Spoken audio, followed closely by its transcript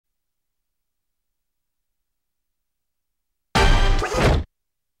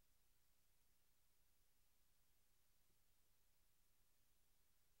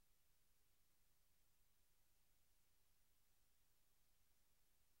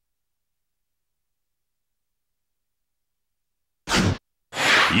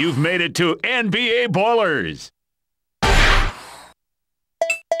You've made it to NBA Ballers.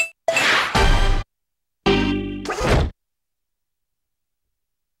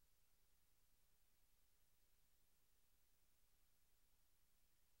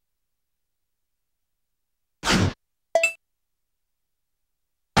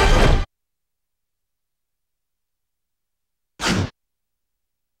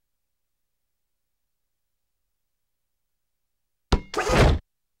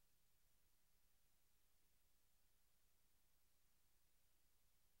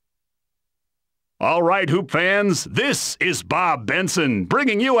 All right, Hoop fans, this is Bob Benson,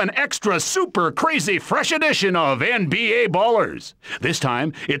 bringing you an extra super crazy fresh edition of NBA Ballers. This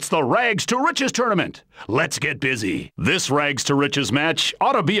time, it's the Rags to Riches tournament. Let's get busy. This Rags to Riches match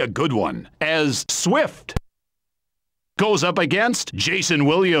ought to be a good one, as Swift goes up against Jason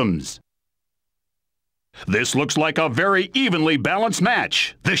Williams. This looks like a very evenly balanced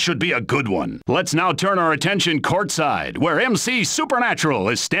match. This should be a good one. Let's now turn our attention courtside, where MC Supernatural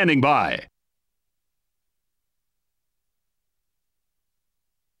is standing by.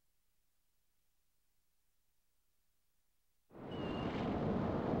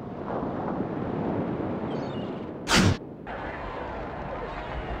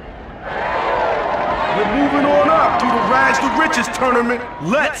 Moving on up to the Rags to Riches tournament.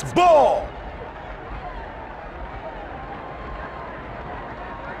 Let's ball!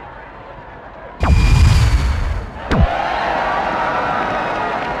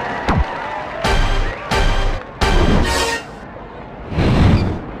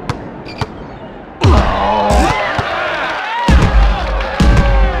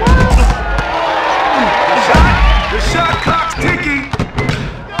 The shot clock's ticking.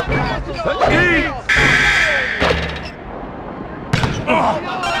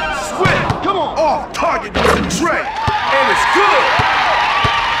 Swift, come on, off target with the tray, and it's good.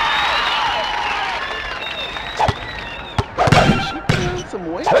 She put on some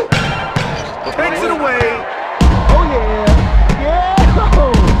weight. Takes it away. Oh yeah, yeah.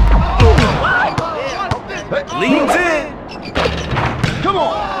 Leans in. Come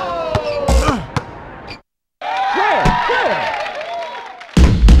on.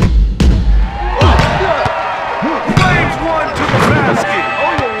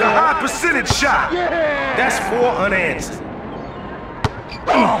 Percentage shot. Yeah. That's 4 unanswered.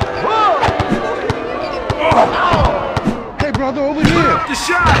 Hey, brother, over Put here. up the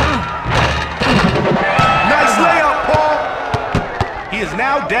shot. Nice layup, Paul. He is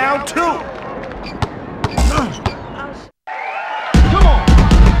now down 2. Come on.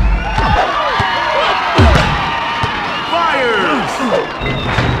 Fires.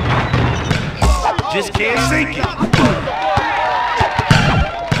 Just can't sink it.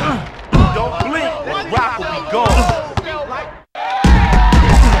 Rock will be gone.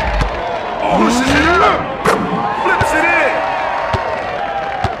 Pushes it up. Flips it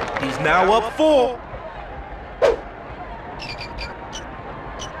in. He's now up 4.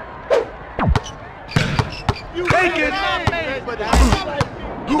 Take it.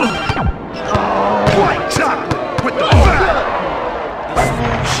 White chocolate with the foul. The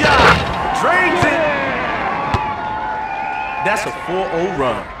smooth shot. Drains it. That's a 4-0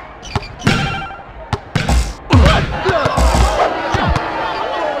 run.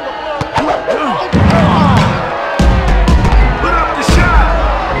 Put up the shot.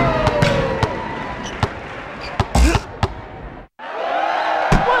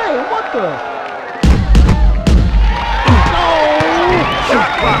 Wait, what the? Shot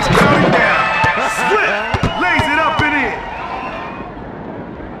clock's counting down. Swift lays it up and in.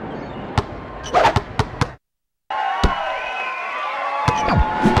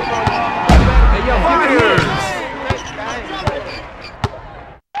 Fires.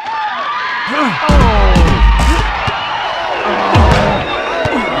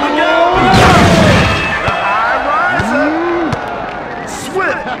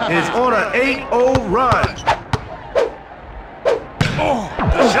 Is on an 8-0 run.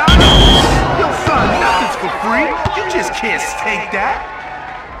 The shot. Yo, son, nothing's for free. You just can't take that.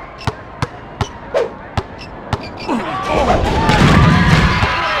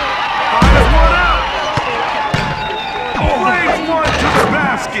 Fires one out. Brings one to the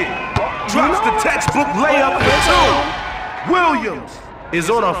basket. Drops the textbook layup for 2. Williams is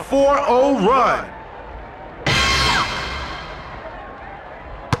on a 4-0 run.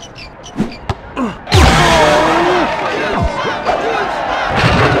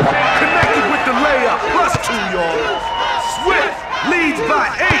 Connected with the layup, +2 yards. Swift leads by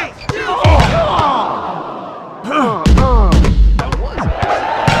 8.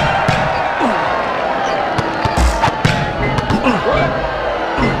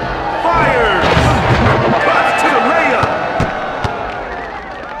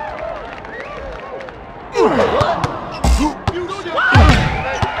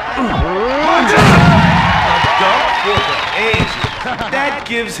 That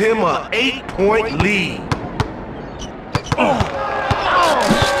gives him an 8-point lead.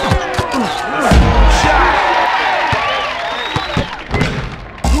 Shot.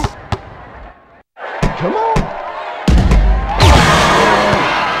 Come on.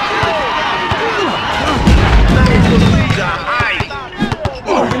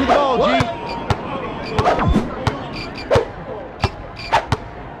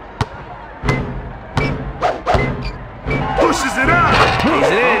 Pushes it up.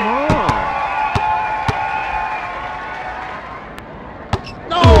 He's in.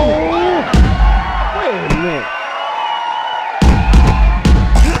 No! Wait a minute.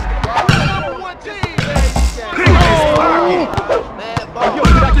 Pick his pocket. Yo,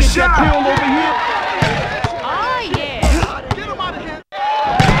 Put up the that shot. pill over here. Oh, yeah.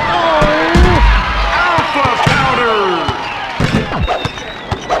 Alpha counter.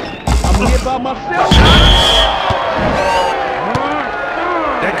 I'm here by myself.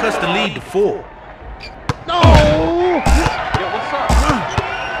 That cuts the lead to 4. No!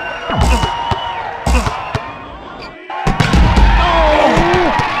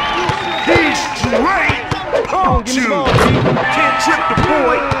 He's straight. Caught you. Can't trip the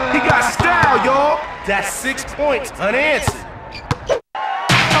boy. He got style, y'all. That's 6 points unanswered.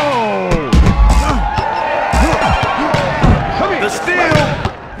 The steal.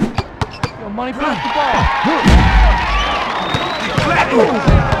 Yo, money, pass the ball.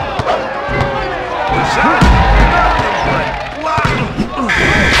 The shot. Nothing but block. To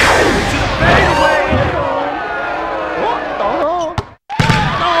the fadeaway. What the hell?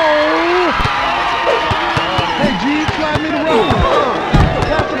 No! Hey, G, slide me the rope.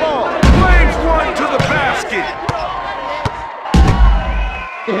 Pass the ball. Flames one to the basket.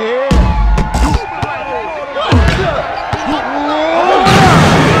 Yeah.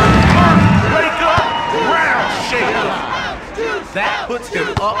 Wake up, ground shaker. That puts him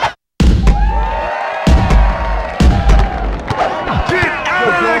up. Get out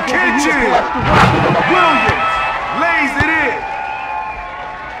of the kitchen. Williams lays it in.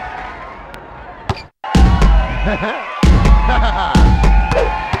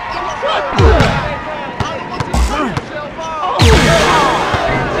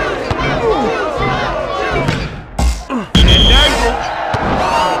 And dangle.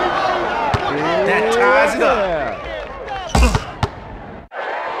 That ties it up.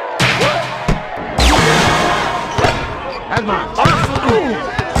 That's mine.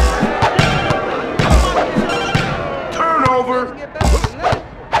 Turnover.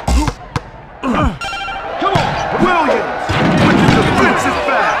 Come on. Williams with the defensive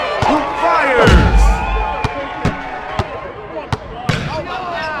foul. Fires.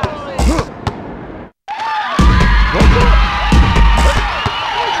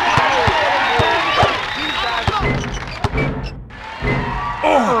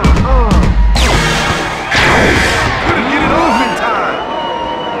 Couldn't get it off in time.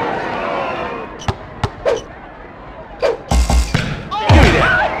 Give me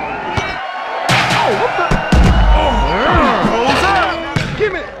that. Rolls up.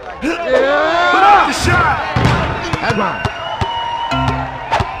 Give me. Put Yeah. up the shot. That's mine.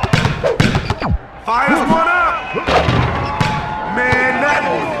 Fires one up. Man, that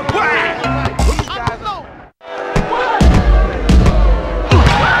was whack.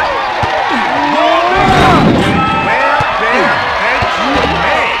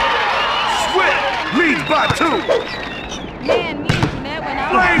 Swift leads by 2. Man, me and Jeanette went out.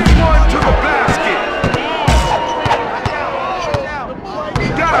 Flames one to the basket.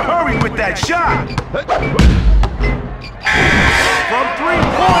 Gotta hurry with that shot. From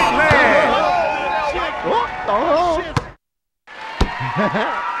 3-point land. What the hell?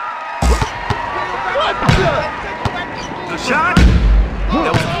 What the? The shot.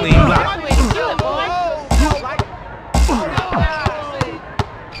 That was a clean block. That's the way to do it, boy.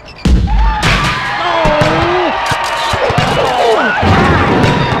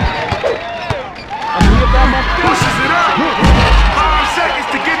 I'm here by myself. Pushes it up. 5 seconds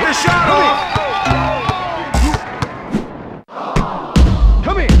to get the shot off.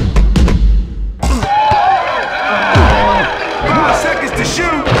 Come here. 5 seconds to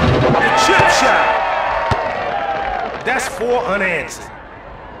shoot. The chip shot. That's 4 unanswered.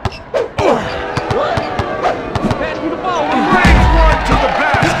 Pass me the ball. Flames one to the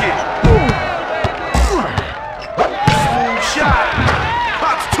basket. Smooth shot.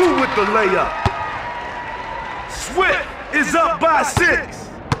 Pops 2 with the layup. Swift is up by 6.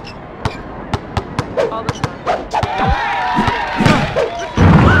 All the time.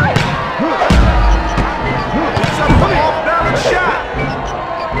 It's up for off-balance shot.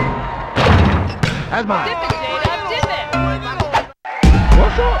 That's mine. Dip it, Jada. Dip it.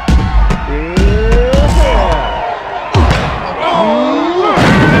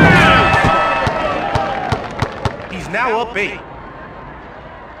 paid.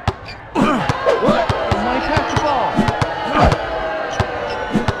 Money, pass the ball.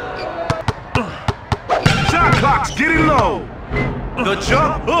 Shot clock's getting low. The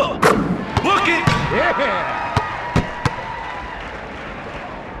jump hook. Book it. Yeah.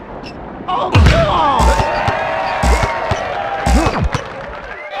 Oh, come on.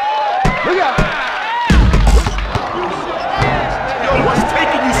 Look out. Yo, what's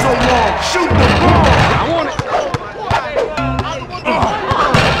taking you so long? Shoot the ball. I want it.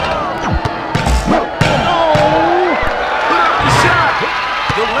 Put up the shot.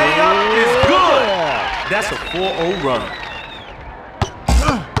 The layup is good. That's a 4-0 run.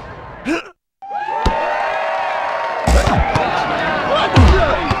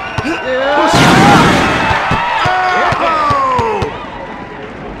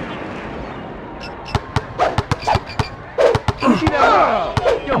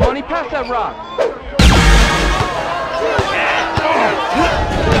 Yo, Money, pass that rock.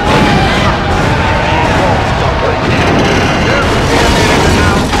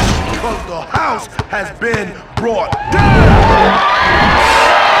 Because the house has been brought down.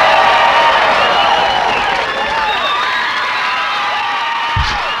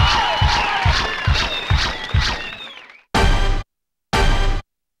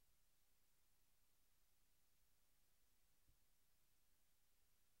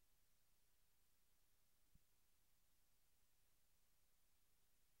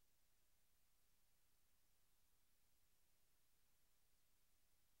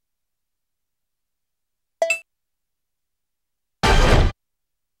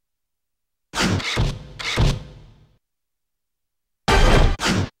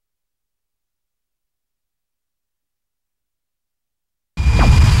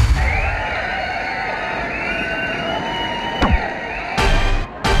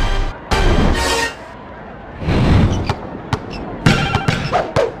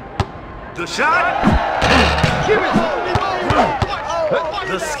 The shot. Give it.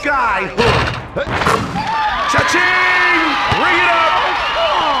 The sky hook. Cha-ching! Bring it up.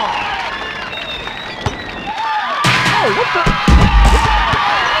 Oh, what the?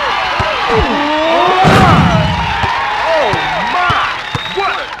 Oh my!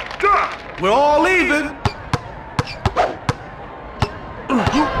 What the? We're all even.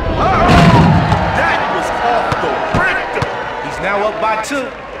 That was off the breaker. He's now up by 2.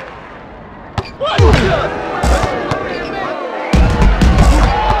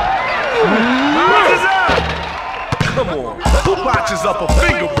 Come on, who botches up a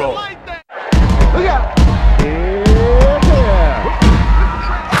finger roll? Look out! Yeah!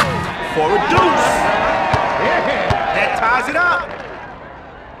 For a deuce. That ties it up.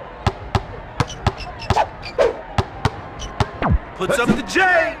 Puts up the J.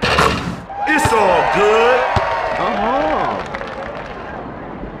 It's all good.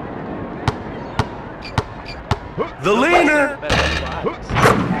 The leaner.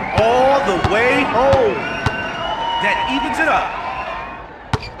 All the way home. That evens it up.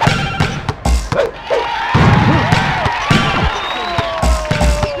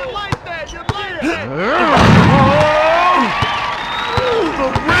 The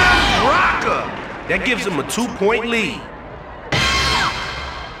rim rocker. That gives him a 2-point lead.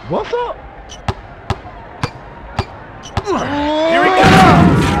 What's up? Here he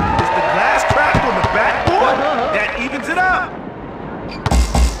comes. Is the glass cracked on the backboard? That evens it up.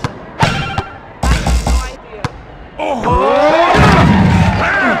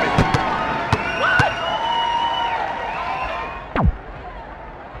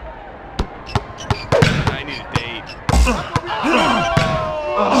 I need a date.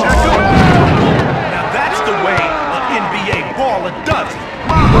 Check him out. Now that's the way an NBA baller does it.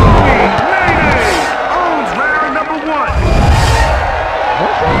 My homie, Lady, owns round number 1.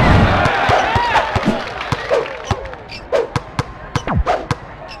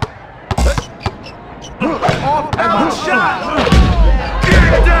 Off balance shot.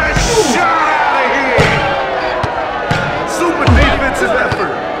 Get that shot out of here. Super defensive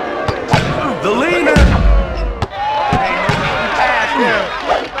effort. The leaner.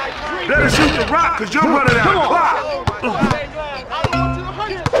 Better shoot the rock, cause you're running out of clock.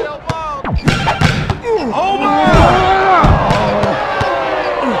 Oh my!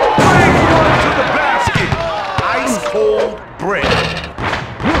 Bring one to the basket. Ice cold brick.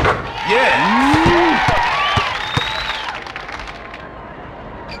 Yeah.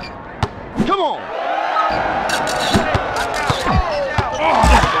 Come on!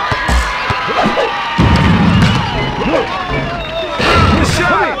 The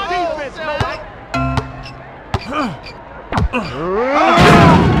shot.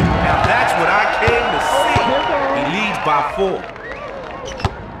 4.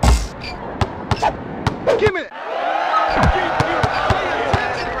 Give me.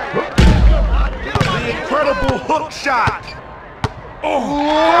 The incredible hook shot. Oh,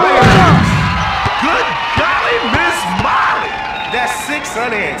 good golly, Miss Molly. That's 6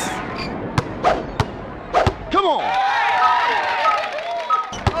 unanswered. Come on.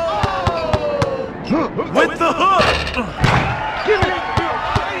 With the hook. Give me.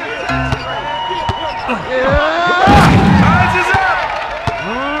 Eyes is up.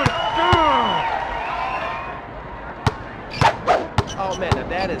 Oh man, now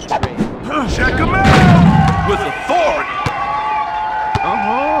that is great. Check him out with authority.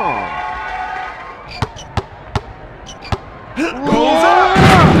 Goes up.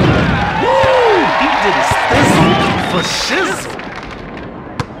 Woo! He did his thizzle for shizzle.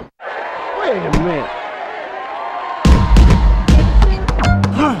 Wait a minute.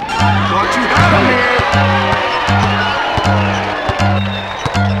 Thought you had him here.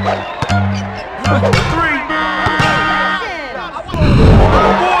 Three.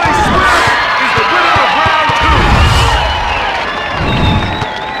 Boy Swift is the winner of round 2.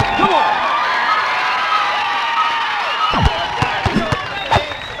 Come on.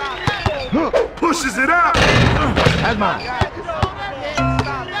 Pushes it out. That's mine.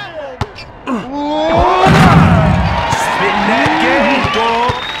 Spitting that game,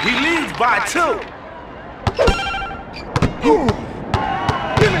 dog. He leads by 2.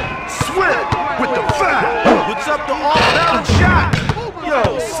 Give me. Swift with the foul. Puts up the off-balance shot. Yo,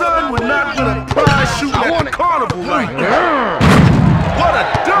 son, we're not gonna prize shooting at the carnival like that. What a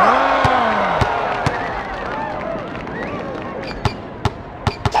dunk!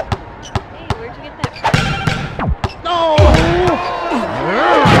 Hey, where'd you get that? No.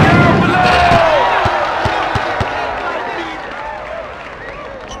 Down below!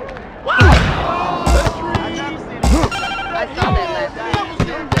 I saw that last night.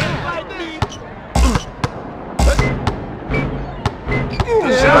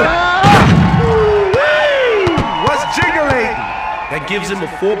 Shot. What's jiggling? That gives him a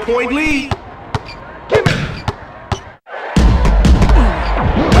 4-point lead.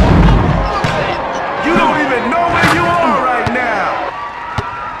 You don't even know where you are right now.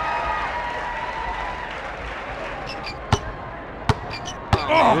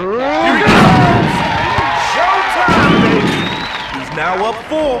 Here he comes. Showtime, baby. He's now up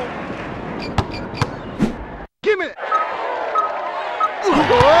 4. Give me.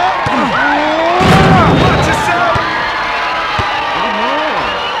 Watch yourself.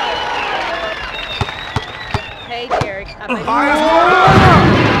 Hey, Derek. I bet Fires one up.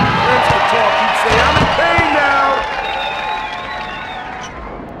 Friends can talk. He'd say, I'm in pain now.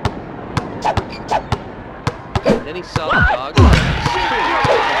 Then he saw the dog.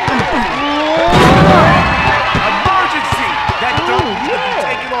 Emergency. That dog needs to be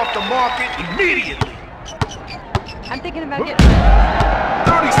taken off the market immediately. I'm thinking about getting...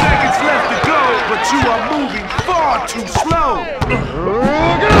 30 seconds left to go, but you are moving far too slow.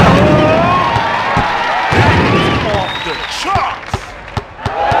 That is off the charts.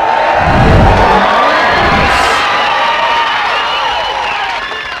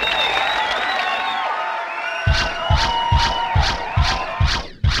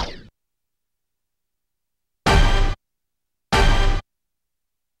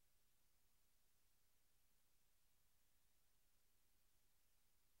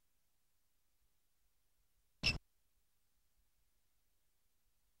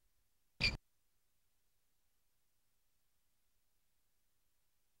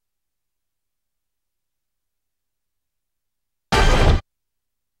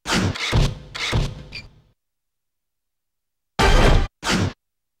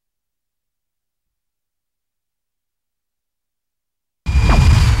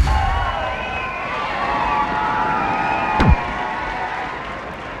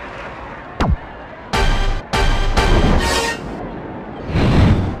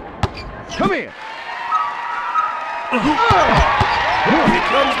 Come here. Here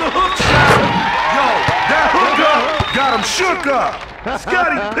comes the hook shot. Yo, that hooker got him shook up.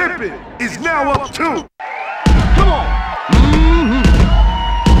 Scottie Pippen is now up 2. Come on.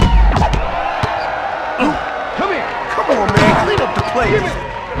 Come here. Come on, man, clean up the place.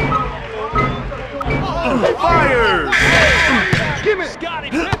 Fires. Give me.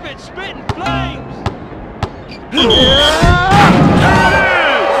 Scottie Pippen spitting flames.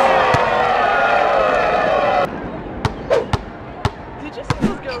 Did you see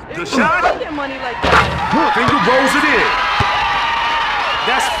those girls? The shot? Get money like that. Finger rolls it in.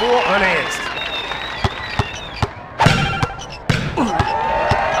 That's 4 unanswered.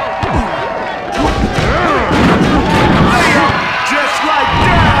 Layup.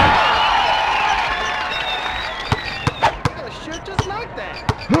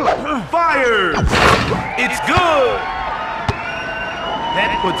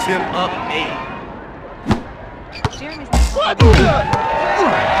 puts him up 8. Jeremy's Put up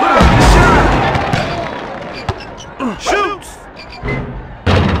the shot. Shoots.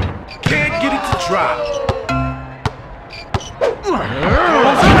 Can't get it to drop. Now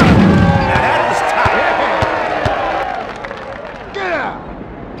that was tight.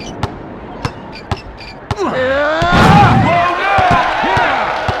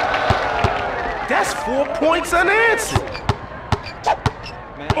 That's 4 points unanswered.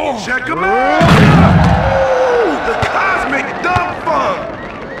 Check him out. The cosmic dunk funk.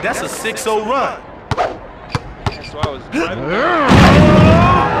 That's a 6-0 run. That's why I was driving.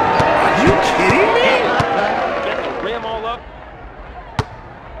 Are you kidding me? Get the rim all up.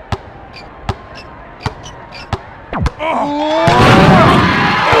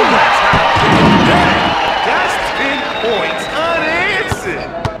 That's 10 points unanswered.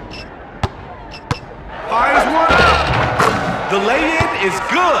 Fires one up. The lay-in is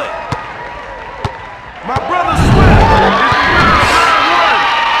good. My brother Swift is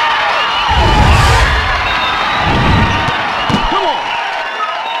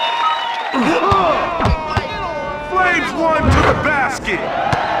Flames one to the basket.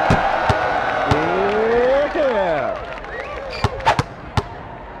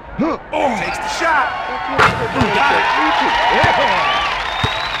 Takes the shot. Got it.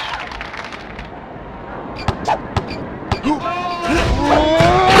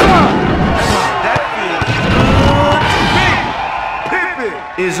 That feels good to me. Pippen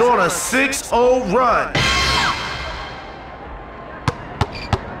is on a 6-0 run.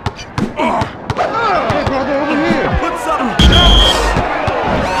 Puts up the jump.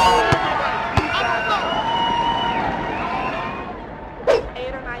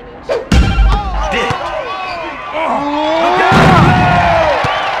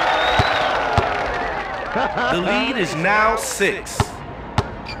 The lead is now 6.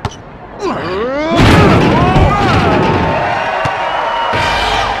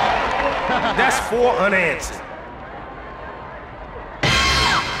 That's 4 unanswered.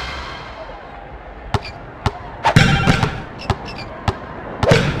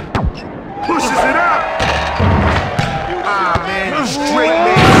 Pushes it up. Ah, man, straight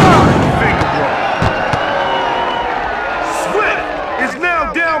man. Finger roll. Swift is now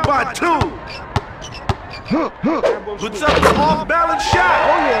down by 2. Puts up the off-balance shot.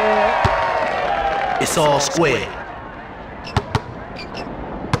 Oh, yeah. It's all square.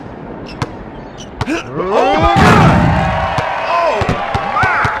 Oh, my God. Oh,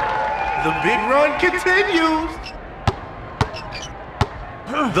 my. The big run continues.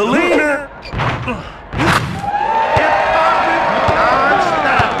 The leaner. Hip-hopping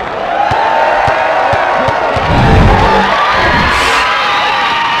non-stop.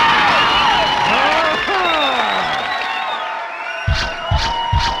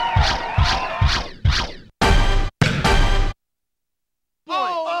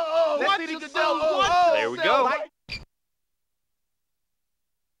 There we go.